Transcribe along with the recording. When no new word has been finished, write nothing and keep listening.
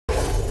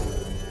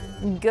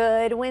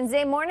Good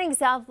Wednesday morning,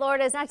 South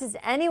Florida. It's not just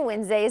any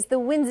Wednesday, it's the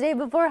Wednesday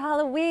before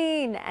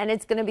Halloween, and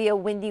it's going to be a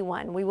windy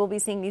one. We will be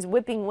seeing these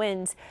whipping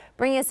winds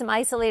bringing us some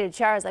isolated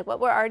showers like what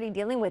we're already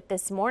dealing with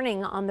this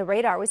morning on the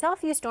radar. We saw a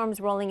few storms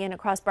rolling in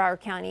across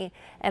Broward County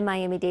and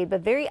Miami-Dade,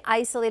 but very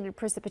isolated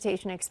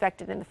precipitation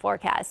expected in the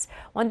forecast.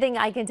 One thing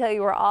I can tell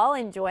you we're all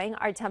enjoying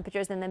are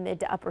temperatures in the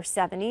mid to upper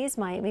 70s.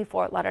 Miami,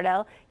 Fort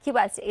Lauderdale, Key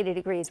West 80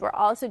 degrees. We're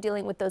also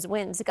dealing with those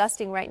winds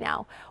gusting right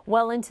now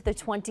well into the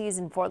 20s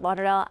in Fort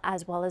Lauderdale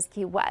as well as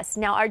Key West.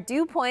 Now our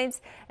dew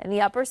points in the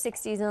upper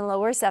 60s and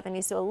lower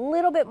 70s, so a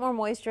little bit more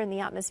moisture in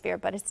the atmosphere,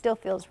 but it still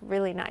feels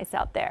really nice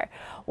out there.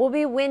 We'll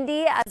be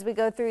windy as we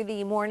go through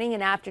the morning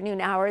and afternoon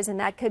hours, and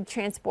that could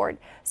transport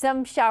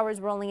some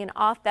showers rolling in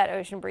off that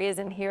ocean breeze.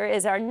 And here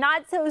is our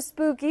not so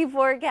spooky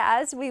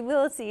forecast. We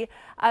will see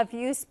a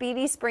few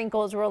speedy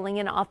sprinkles rolling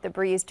in off the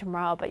breeze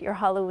tomorrow, but your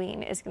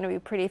Halloween is going to be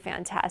pretty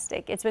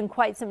fantastic. It's been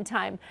quite some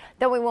time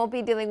that we won't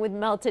be dealing with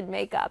melted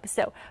makeup.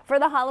 So for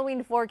the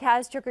Halloween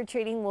forecast,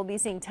 trick-or-treating, we'll be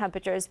seeing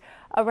temperatures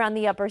around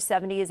the upper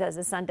 70s as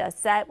the sun does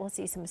set. We'll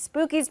see some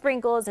spooky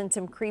sprinkles and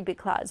some creepy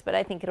clouds, but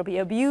I think it'll be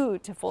a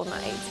beautiful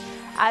night.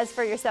 As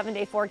for your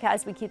 7-day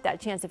forecast, we keep that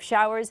chance of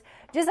showers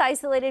just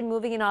isolated,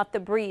 moving in off the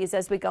breeze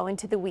as we go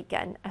into the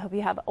weekend. I hope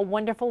you have a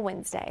wonderful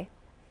Wednesday.